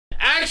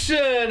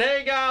Action!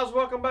 Hey guys,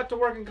 welcome back to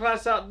Working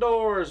Class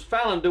Outdoors.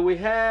 Fallon, do we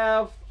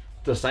have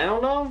the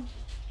sound on?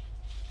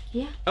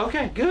 Yeah.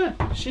 Okay, good.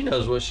 She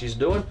knows what she's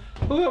doing.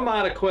 Who am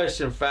I to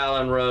question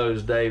Fallon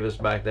Rose Davis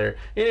back there?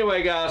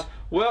 Anyway, guys,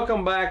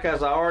 welcome back.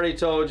 As I already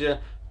told you,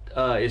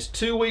 it's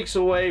 2 weeks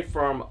away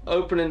from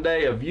opening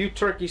day of youth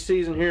turkey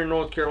season here in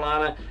North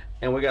Carolina,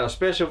 and we got a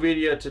special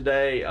video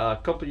today. A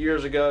couple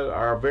years ago,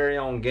 our very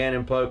own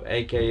Gannon Pope,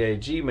 aka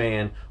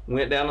G-Man,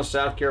 went down to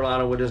South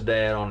Carolina with his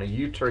dad on a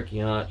youth turkey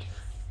hunt,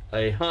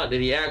 a hunt that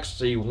he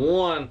actually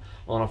won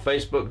on a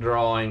Facebook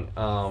drawing.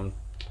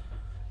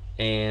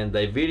 And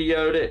they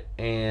videoed it,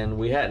 and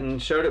we hadn't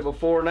showed it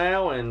before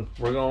now, and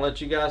we're gonna let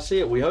you guys see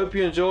it. We hope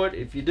you enjoy it.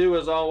 If you do,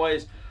 as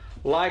always,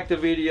 like the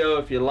video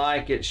if you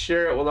like it,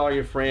 share it with all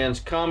your friends,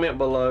 comment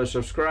below,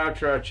 subscribe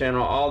to our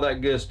channel, all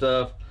that good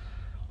stuff.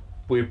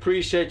 We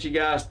appreciate you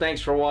guys.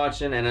 Thanks for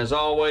watching, and as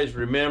always,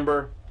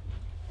 remember,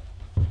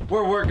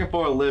 we're working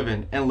for a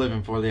living and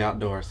living for the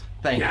outdoors.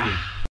 Thank you.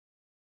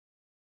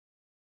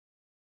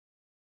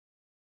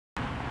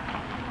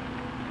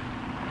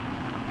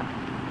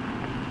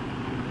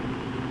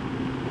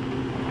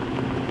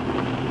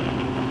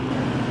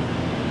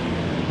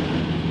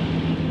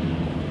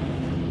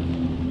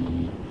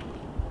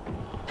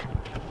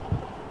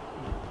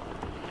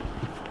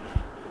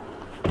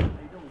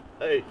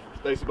 Hey,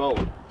 Stacy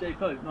Baldwin. Jay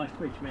Pope, nice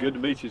to meet you, man. Good to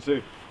meet you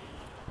too.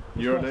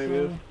 Your name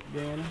is?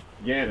 Gannon.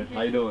 Gannon.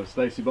 How you doing?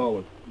 Stacy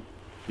Baldwin.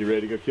 You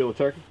ready to go kill a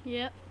turkey?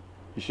 Yep.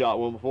 You shot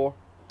one before?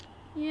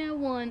 Yeah,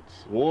 once.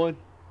 One?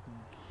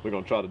 We're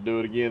gonna try to do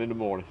it again in the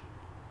morning.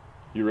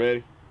 You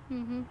ready?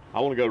 Mm-hmm. I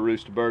wanna go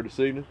roost a bird this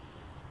evening.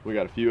 We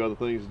got a few other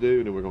things to do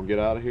and then we're gonna get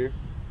out of here.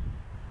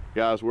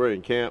 Guys, we're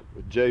in camp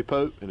with Jay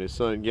Pope and his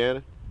son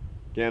Gannon.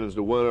 Gannon's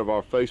the winner of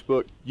our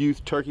Facebook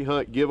Youth Turkey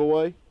Hunt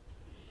giveaway.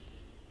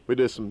 We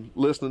did some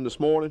listening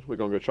this morning. We're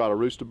gonna go try to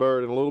roost a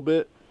bird in a little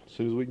bit. As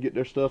soon as we can get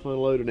their stuff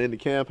unloaded in the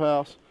camp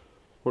house,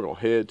 we're gonna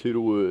head to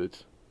the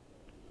woods.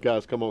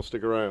 Guys, come on,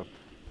 stick around.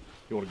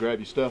 You wanna grab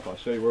your stuff? I'll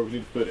show you where we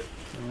need to put it.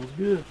 Sounds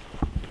good.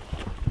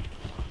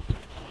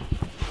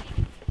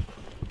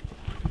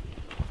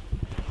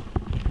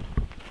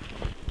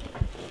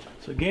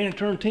 So Gannon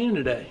turned 10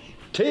 today.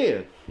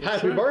 10?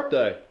 Happy sir.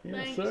 birthday. Yes,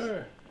 Thanks.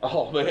 sir.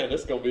 Oh man,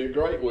 this is gonna be a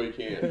great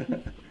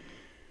weekend.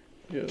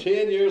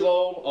 10 years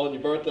old on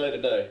your birthday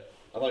today.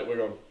 I think we're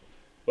gonna,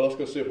 well, let's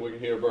go see if we can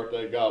hear a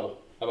birthday gobble.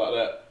 How about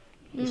that?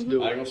 Let's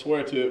do I ain't it. gonna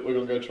swear to it, we're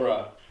gonna go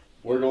try.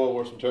 We're going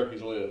where some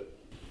turkeys live.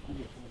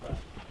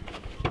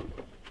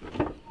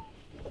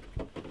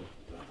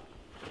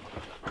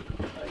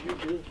 You're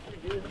good.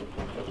 You're good.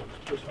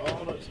 Push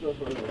all that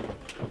stuff over.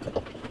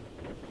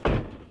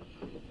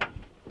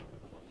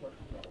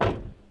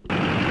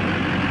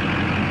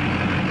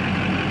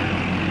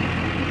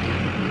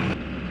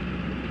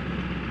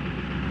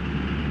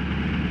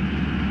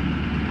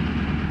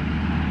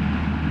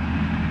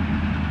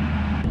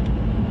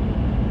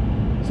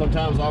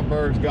 Sometimes our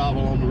birds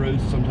gobble on the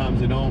roost, sometimes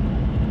they don't.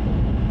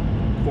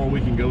 Before we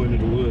can go into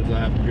the woods, I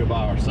have to go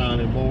by our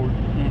sign-in board.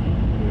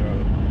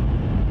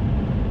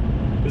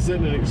 This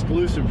isn't an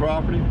exclusive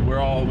property. We're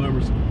all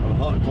members of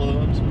hunt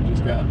clubs.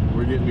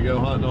 We're getting to go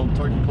hunting on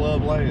Turkey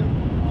Club land.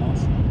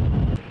 Awesome.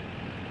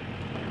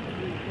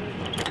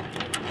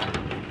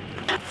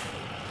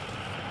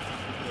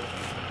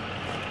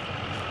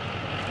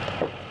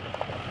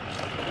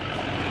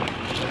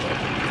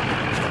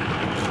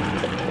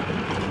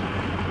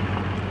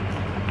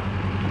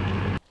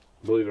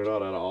 Believe it or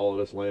not, out of all of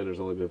this land, there's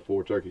only been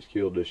 4 turkeys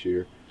killed this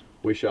year.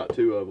 We shot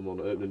 2 of them on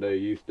the opening day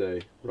of Youth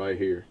Day, right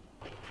here.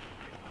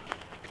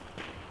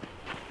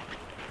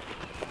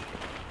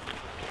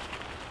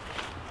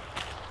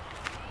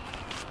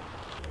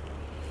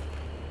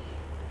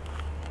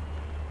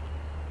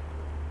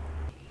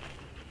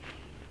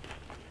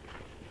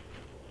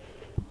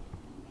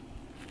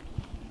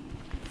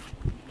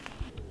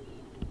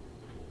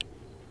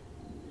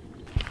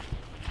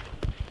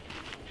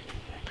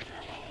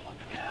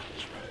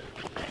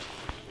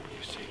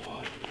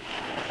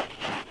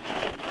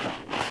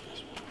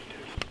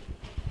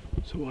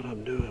 So what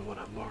I'm doing when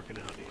I'm marking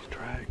out these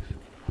tracks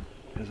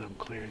is I'm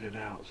clearing it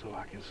out so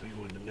I can see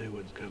when the new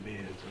ones come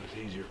in, so it's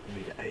easier for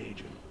me to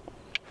age them.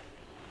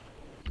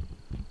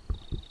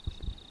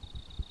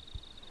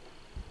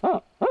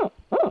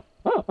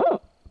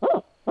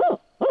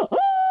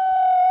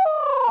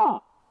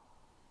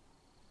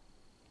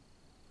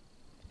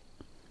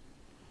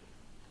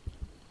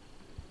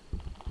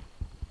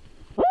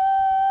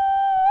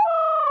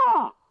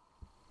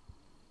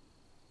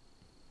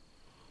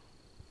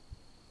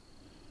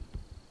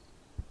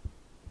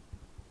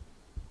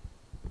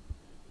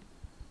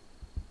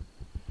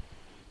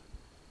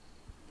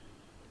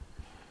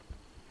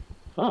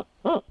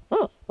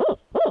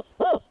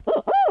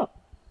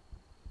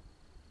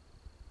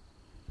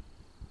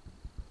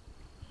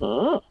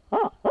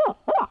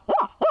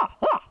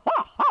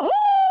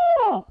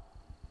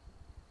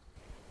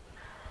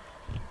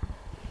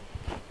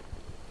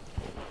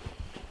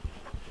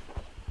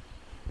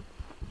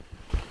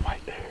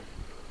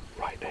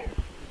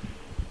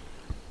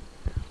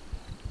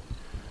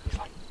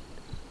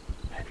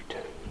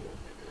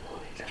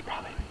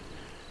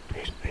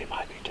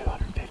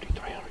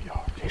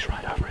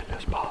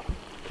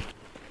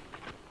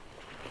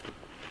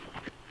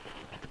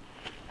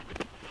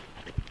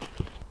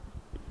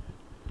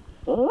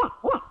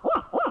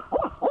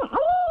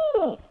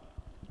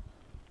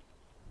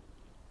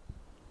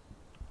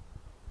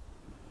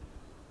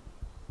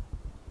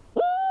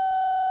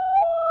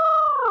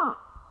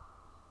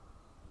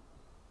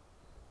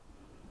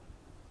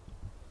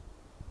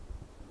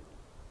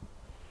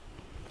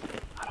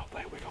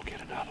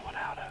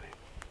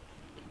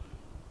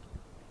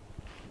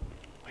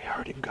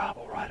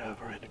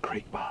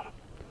 creek bottom,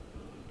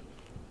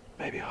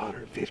 maybe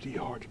 150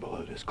 yards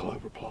below this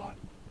clover plot.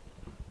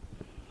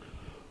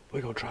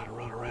 We're gonna try to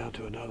run around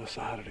to another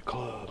side of the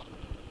club.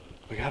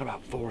 We got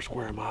about 4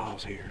 square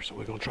miles here, so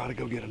we're gonna try to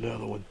go get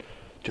another one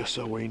just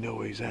so we know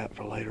where he's at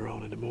for later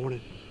on in the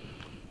morning.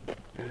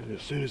 And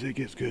as soon as it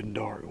gets good and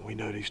dark and we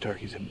know these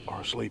turkeys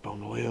are asleep on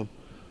the limb,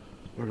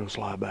 we're gonna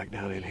slide back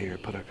down in here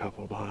and put a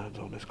couple of blinds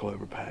on this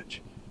clover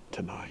patch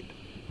tonight.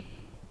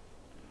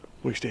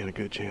 We stand a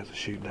good chance of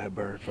shooting that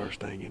bird first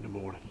thing in the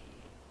morning.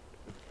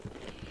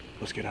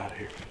 Let's get out of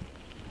here.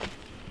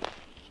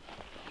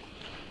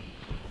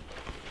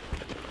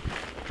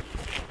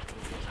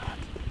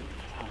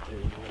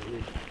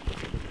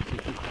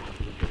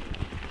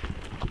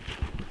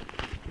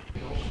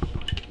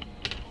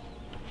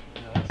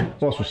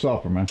 What's for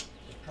supper, man?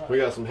 We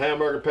got some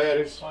hamburger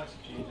patties.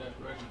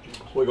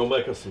 We're gonna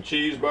make us some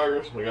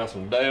cheeseburgers. We got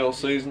some Dale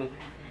seasoning.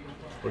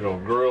 We're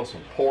gonna grill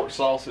some pork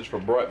sausage for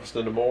breakfast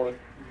in the morning.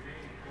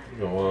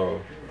 We're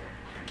gonna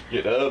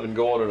get the oven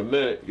going in a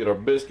minute, get our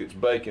biscuits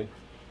baking.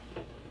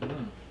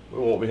 We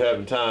won't be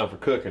having time for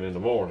cooking in the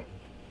morning.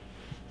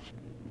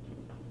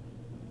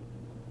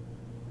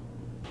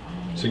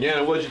 So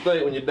Gannon, what'd you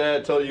think when your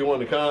dad told you you won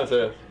the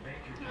contest?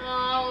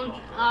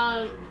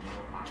 I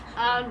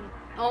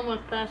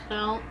almost passed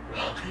out.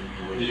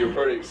 You were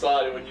pretty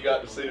excited when you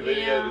got to see the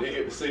video. Yeah. Did he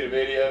get to see the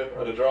video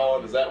of the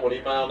drawing? Is that when he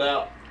found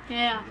out?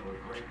 Yeah.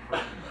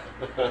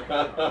 I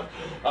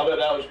bet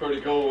that was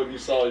pretty cool when you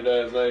saw your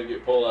dad's name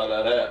get pulled out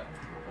of that hat.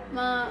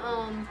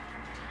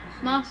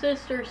 My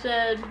sister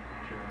said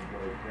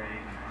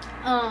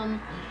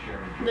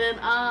that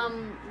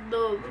I'm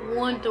the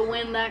one to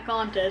win that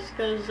contest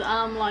because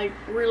I'm like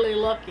really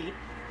lucky.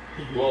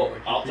 Well,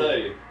 I'll tell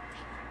you,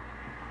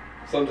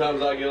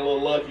 sometimes I get a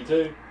little lucky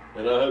too,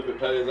 and I hope it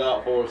pays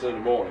out for us in the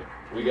morning.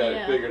 We got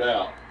it figured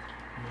out.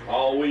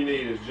 All we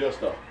need is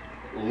just a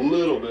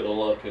little bit of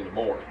luck in the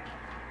morning.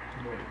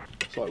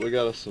 It's like we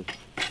got us some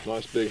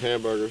nice big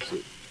hamburgers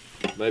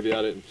that maybe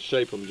I didn't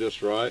shape them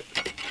just right.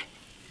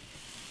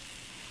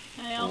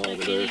 Hey, I'll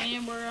take any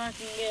hamburger I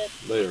can get.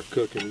 They are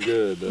cooking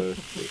good though.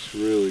 It's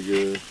really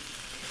good.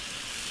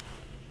 It's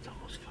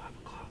almost 5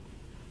 o'clock.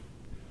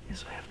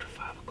 It's after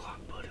 5 o'clock,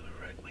 buddy. We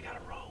reckon we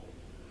gotta roll.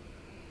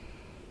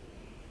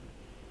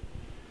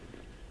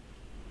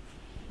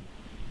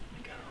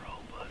 We gotta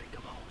roll, buddy.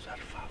 Come on, it's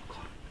after 5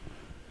 o'clock.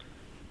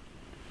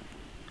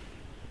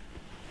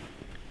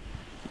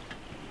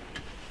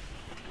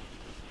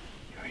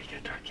 You ready to get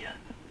a turkey yet?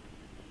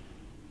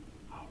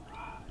 All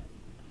right.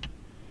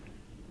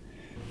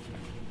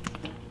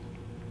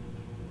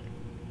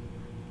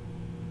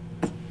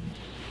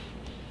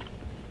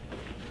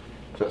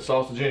 Is that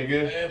sausage any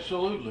good?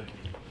 Absolutely.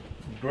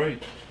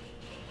 Great.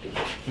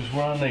 Just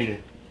where I need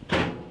it.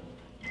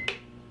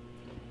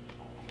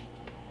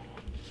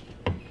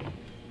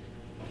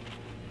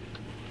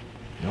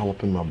 All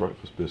up in my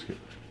breakfast biscuit.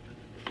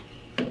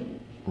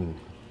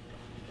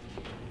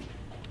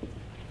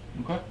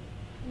 Okay.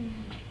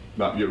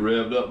 About to get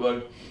revved up,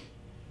 buddy.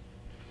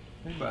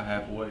 He's about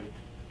halfway.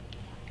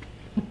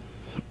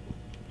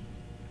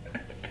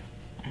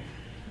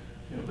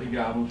 He'll be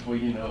gobbling before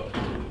you know it.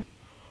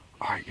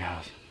 All right,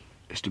 guys.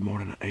 It's the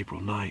morning of April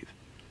 9th.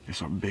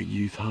 It's our big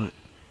youth hunt.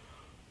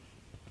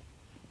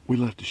 We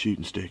left the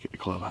shooting stick at the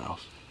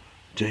clubhouse.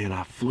 Jay and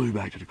I flew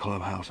back to the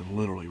clubhouse and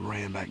literally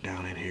ran back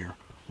down in here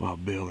while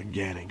Bill and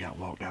Gannon got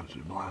walked down to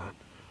the blind.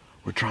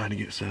 We're trying to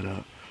get set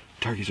up.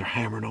 Turkeys are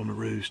hammering on the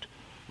roost.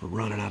 We're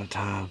running out of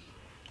time.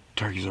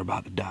 Turkeys are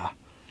about to die.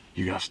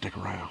 You gotta stick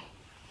around.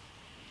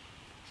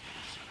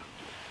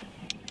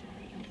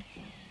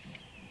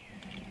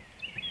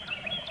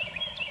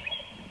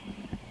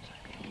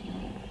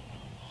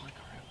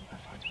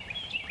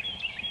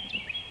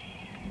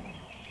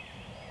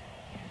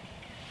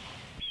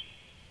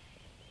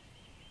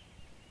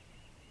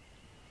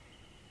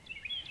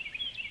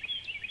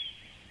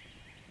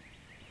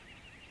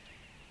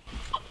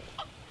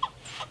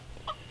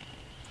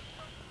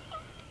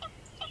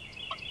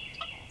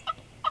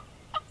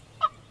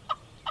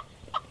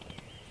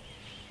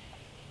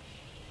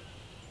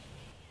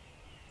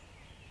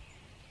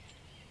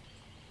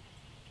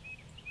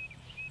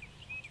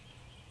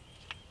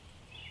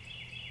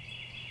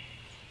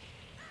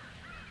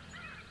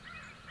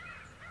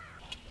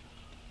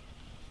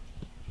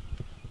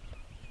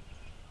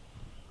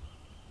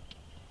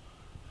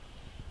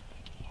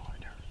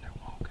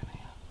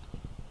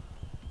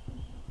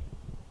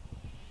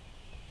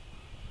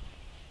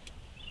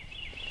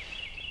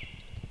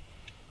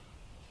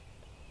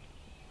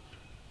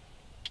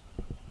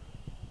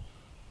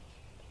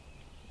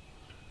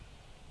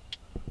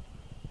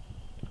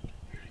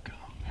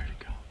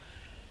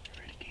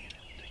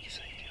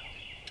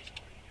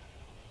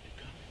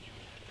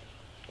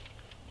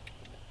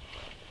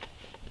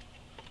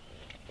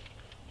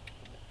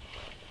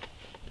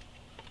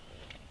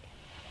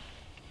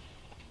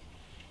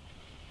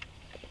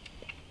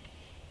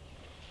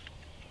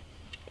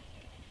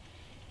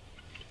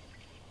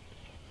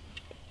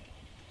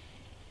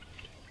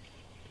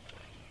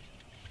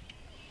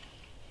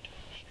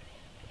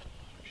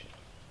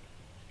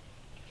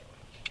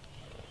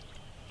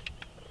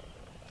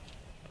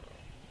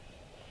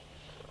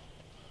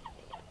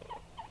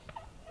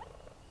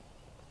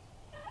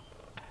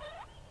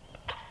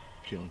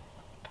 kill him.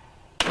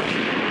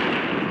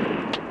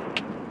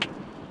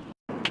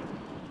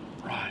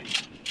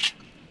 Right.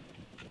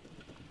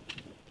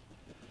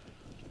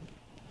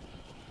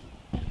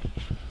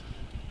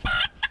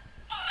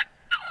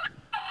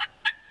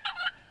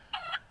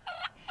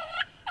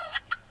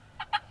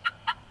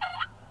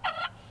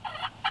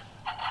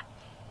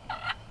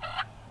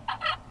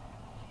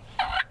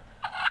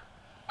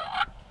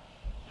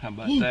 How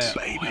about Ooh, that?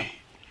 baby.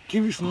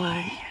 Give me some.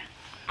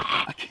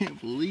 I can't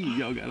believe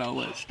y'all got all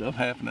that stuff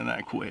happening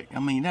that quick. I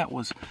mean, that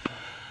was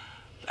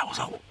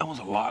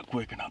a lot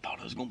quicker than I thought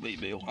it was gonna be,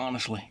 Bill.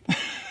 Honestly.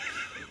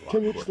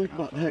 Tell me what you think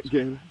about that,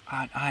 Gannon.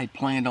 I had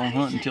planned on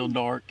hunting till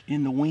dark.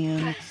 In the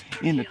wind,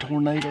 in the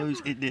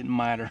tornadoes, it didn't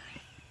matter.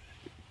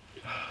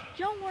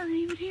 Y'all weren't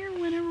even here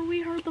whenever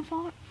we heard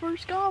the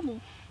first gobble.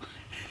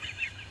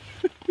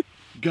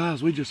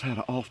 Guys, we just had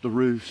an off the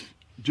roost,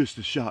 just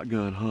a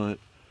shotgun hunt.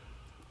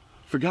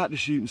 Forgot the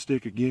shooting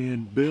stick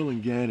again. Bill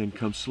and Gannon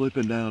come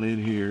slipping down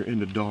in here in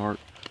the dark.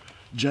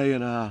 Jay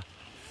and I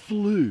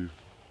flew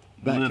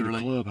back to the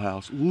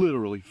clubhouse.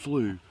 Literally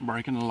flew.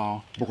 Breaking the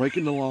law.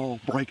 Breaking the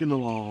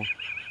law.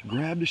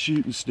 Grabbed the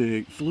shooting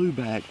stick, flew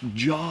back,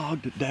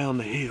 jogged down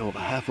the hill the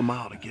half a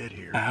mile to get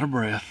here. Out of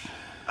breath.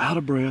 Out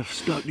of breath,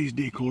 stuck these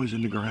decoys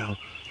in the ground.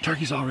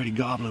 Turkey's already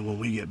gobbling when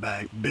we get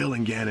back. Bill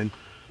and Gannon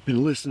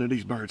been listening to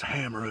these birds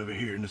hammer over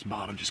here in this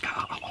bottom, just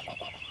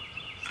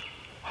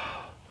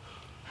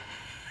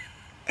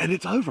and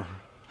it's over.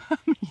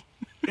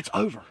 It's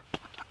over.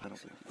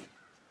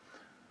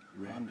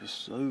 I'm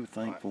just so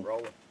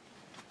thankful.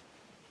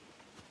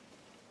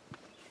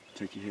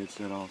 Take your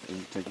headset off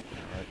and take it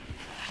right.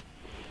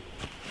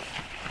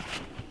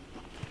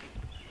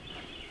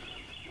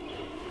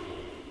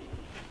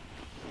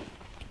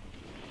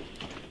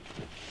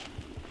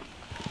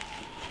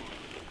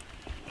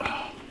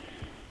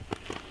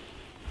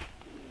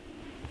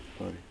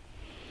 Buddy.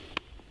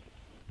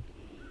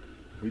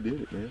 We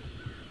did it, man.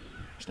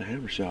 It's the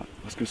hammer shot.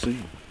 Let's go see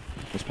him.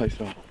 Let's pace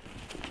it off.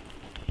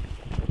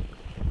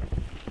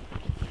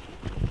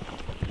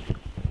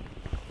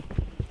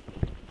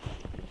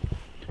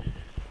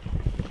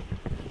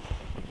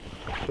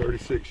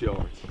 $36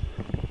 yards.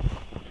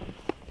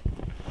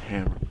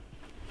 Hammer.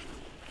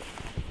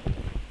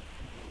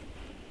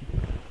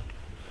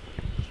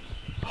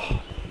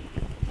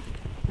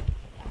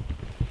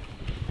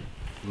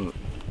 Look.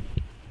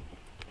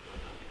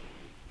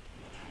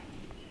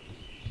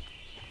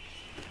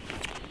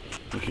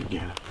 Look at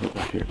Gannon. Look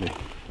back here at me.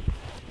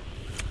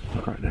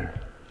 Look right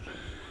there.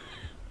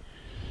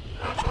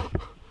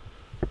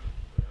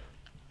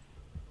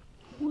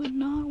 Would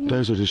not want,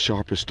 Those are the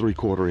sharpest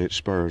 3/4 inch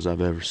spurs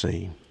I've ever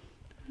seen.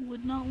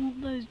 would not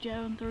want those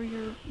jabbing through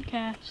your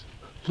calves.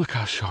 Look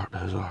how sharp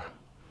those are.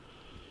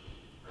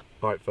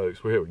 All right,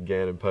 folks, we're here with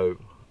Gannon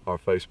Pope, our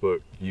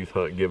Facebook Youth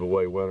Hunt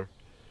Giveaway winner.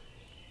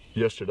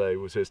 Yesterday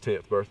was his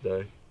 10th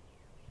birthday.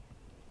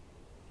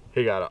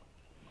 He got an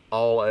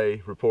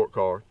all-A report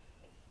card.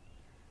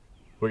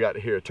 We got to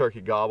hear a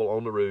turkey gobble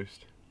on the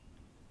roost.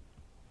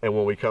 And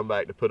when we come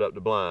back to put up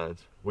the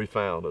blinds, we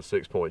found a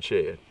 6-point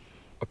shed.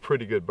 A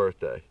pretty good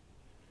birthday.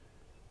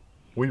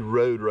 We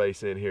road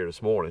race in here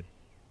this morning.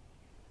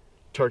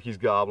 Turkey's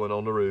gobbling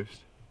on the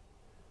roost.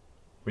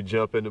 We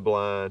jump in the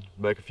blind,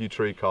 make a few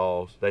tree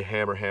calls. They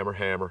hammer, hammer,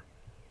 hammer.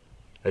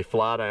 They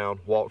fly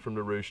down, walk from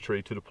the roost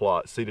tree to the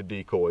plot, see the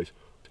decoys,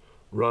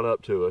 run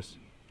up to us,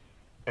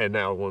 and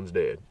now one's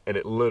dead. And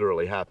it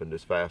literally happened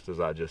as fast as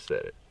I just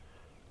said it.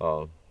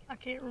 I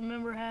can't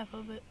remember half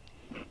of it.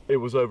 It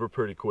was over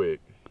pretty quick.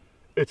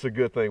 It's a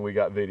good thing we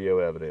got video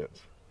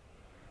evidence.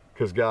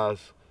 Because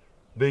guys,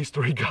 these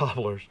 3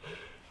 gobblers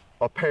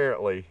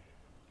apparently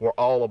were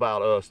all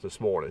about us this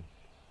morning.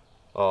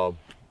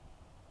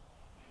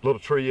 Little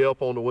tree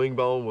yelp on the wing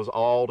bone was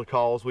all the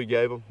calls we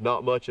gave them,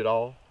 not much at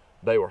all.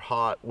 They were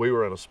hot. We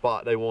were in a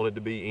spot they wanted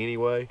to be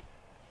anyway.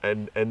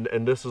 And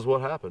this is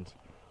what happens.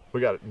 We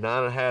got a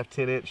 9.5,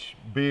 10-inch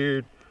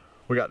beard.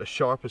 We got the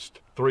sharpest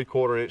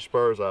 3/4 inch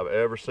spurs I've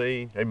ever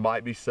seen. They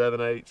might be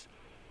 7/8.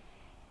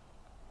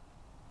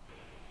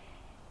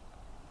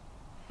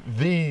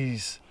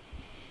 These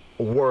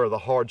were the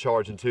hard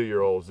charging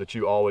 2-year-olds that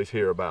you always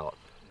hear about.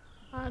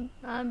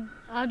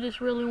 I just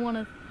really want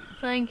to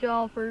thank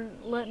y'all for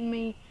letting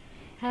me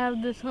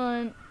have this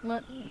hunt,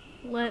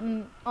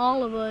 letting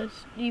all of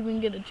us even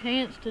get a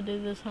chance to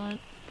do this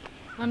hunt.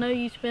 I know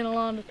you spend a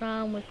lot of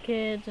time with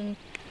kids and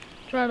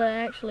try to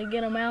actually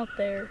get them out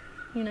there,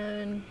 you know,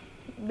 and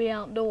be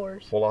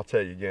outdoors. Well, I'll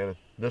tell you, Gannon,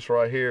 this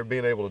right here,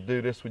 being able to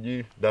do this with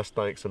you, that's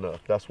thanks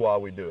enough. That's why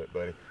we do it,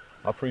 buddy.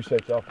 I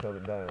appreciate y'all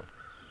coming down.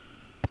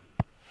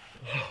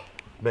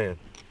 Man,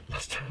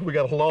 we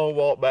got a long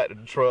walk back to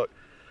the truck.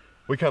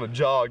 We kind of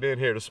jogged in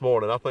here this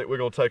morning. I think we're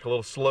gonna take a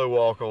little slow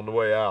walk on the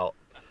way out.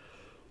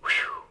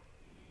 Whew.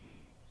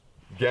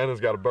 Gannon's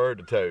got a bird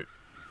to tote.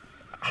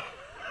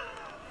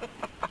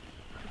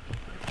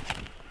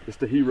 It's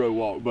the hero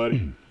walk,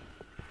 buddy.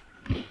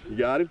 You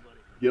got him?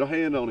 Get a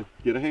hand on him.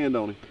 Get a hand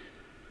on him.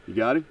 You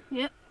got him?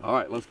 Yep. All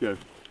right, let's go.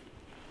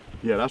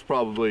 Yeah, that's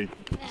probably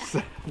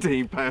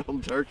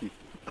 17-pound turkey.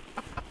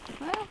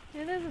 Well,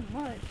 it isn't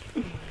much.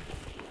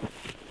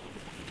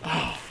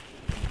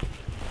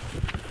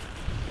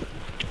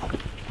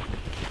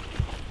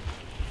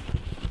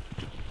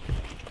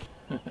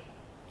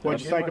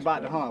 What'd you think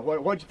about the hunt?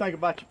 What'd you think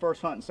about your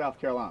first hunt in South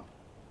Carolina?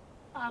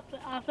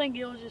 I think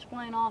it was just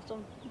plain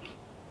awesome.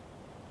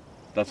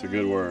 That's a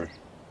good word.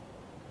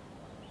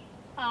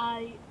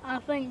 I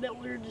think that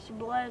we're just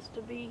blessed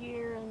to be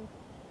here and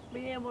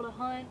be able to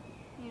hunt,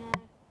 you know.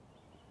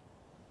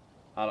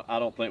 I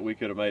don't think we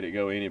could have made it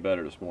go any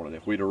better this morning.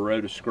 If we'd have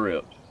wrote a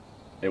script,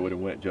 it would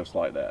have went just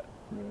like that.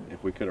 Right.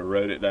 If we could have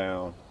wrote it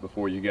down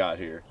before you got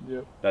here,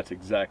 that's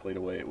exactly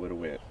the way it would have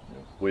went.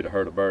 We'd have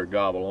heard a bird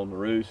gobble on the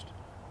roost.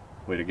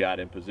 We'd have got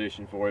in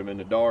position for him in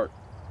the dark.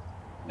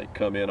 They'd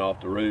come in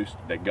off the roost,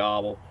 they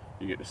gobble,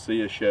 you get to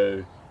see a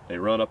show, they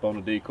run up on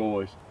the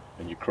decoys,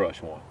 and you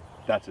crush one.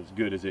 That's as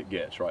good as it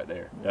gets right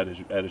there. That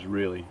is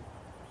really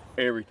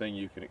everything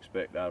you can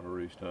expect out of a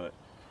roost hunt.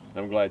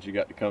 I'm glad you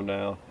got to come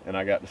down and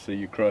I got to see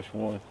you crush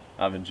one.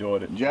 I've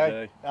enjoyed it.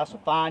 Jay, that's a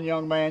fine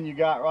young man you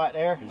got right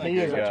there. He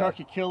is a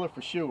turkey killer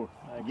for sure.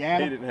 He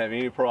didn't have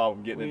any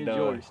problem getting it done.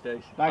 We enjoyed it,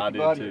 Stacy. Thank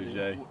you, buddy. Too,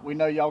 Jay. We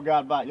know y'all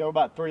got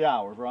about 3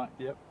 hours, right?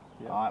 Yep.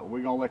 All right,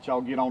 we're gonna let y'all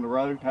get on the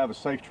road, have a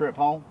safe trip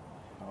home,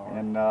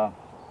 and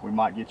we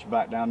might get you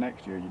back down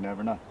next year. You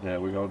never know. Yeah,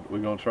 we're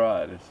gonna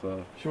try it. It's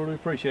sure do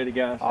appreciate it,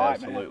 guys. All right,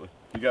 absolutely. Man.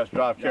 You guys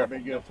drive careful.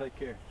 Be good. Take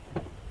care.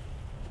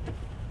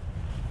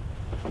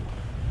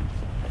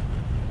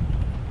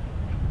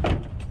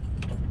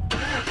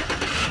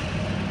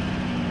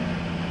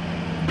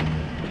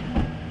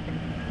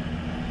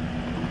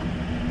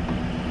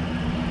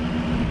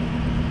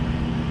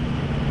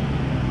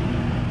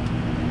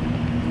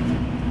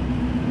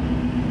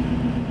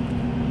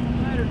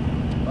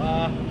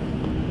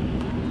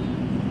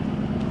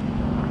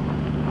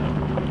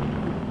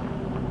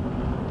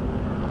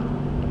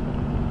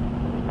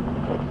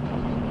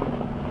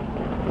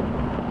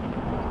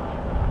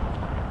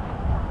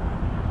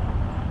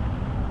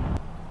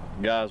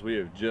 Guys, we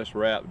have just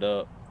wrapped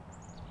up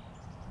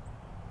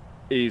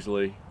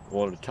easily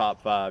one of the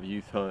top 5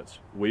 youth hunts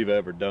we've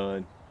ever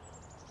done.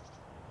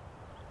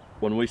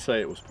 When we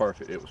say it was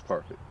perfect, it was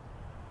perfect.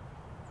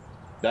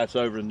 That's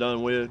over and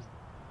done with.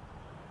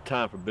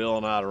 Time for Bill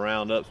and I to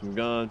round up some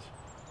guns,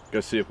 go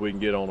see if we can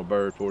get on a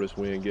bird before this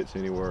wind gets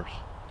any worse.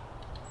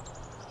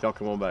 Y'all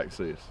come on back and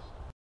see us.